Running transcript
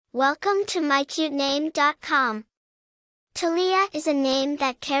Welcome to mycutename.com. Thalia is a name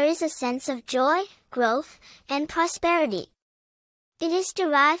that carries a sense of joy, growth, and prosperity. It is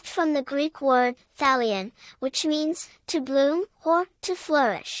derived from the Greek word Thalian, which means to bloom or to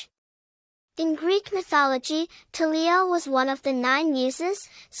flourish. In Greek mythology, Thalia was one of the 9 muses,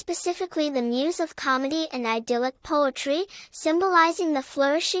 specifically the muse of comedy and idyllic poetry, symbolizing the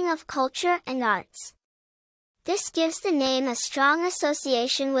flourishing of culture and arts. This gives the name a strong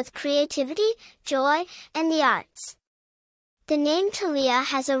association with creativity, joy, and the arts. The name Thalia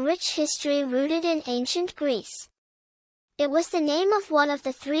has a rich history rooted in ancient Greece. It was the name of one of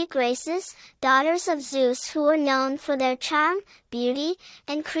the 3 Graces, daughters of Zeus, who were known for their charm, beauty,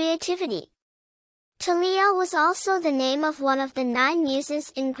 and creativity. Thalia was also the name of one of the 9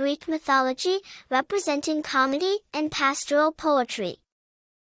 muses in Greek mythology, representing comedy and pastoral poetry.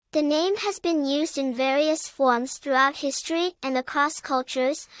 The name has been used in various forms throughout history and across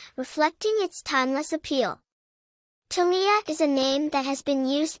cultures, reflecting its timeless appeal. Thalia is a name that has been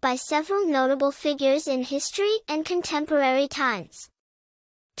used by several notable figures in history and contemporary times.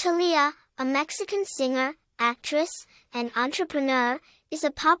 Thalia, a Mexican singer, actress, and entrepreneur, is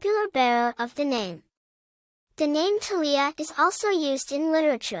a popular bearer of the name. The name Thalia is also used in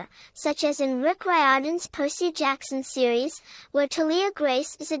literature, such as in Rick Riordan's Percy Jackson series, where Thalia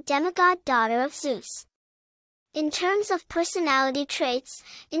Grace is a demigod daughter of Zeus. In terms of personality traits,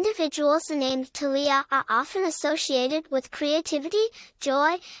 individuals named Thalia are often associated with creativity,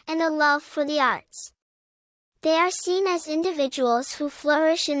 joy, and a love for the arts. They are seen as individuals who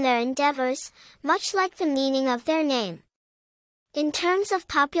flourish in their endeavors, much like the meaning of their name. In terms of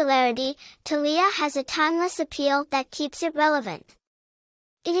popularity, Thalia has a timeless appeal that keeps it relevant.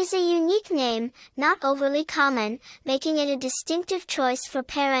 It is a unique name, not overly common, making it a distinctive choice for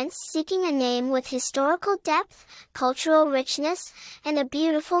parents seeking a name with historical depth, cultural richness, and a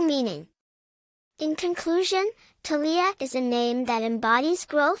beautiful meaning. In conclusion, Thalia is a name that embodies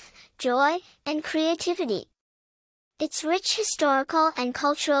growth, joy, and creativity. Its rich historical and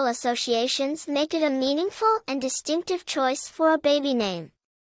cultural associations make it a meaningful and distinctive choice for a baby name.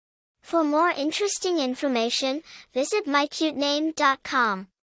 For more interesting information, visit mycutename.com.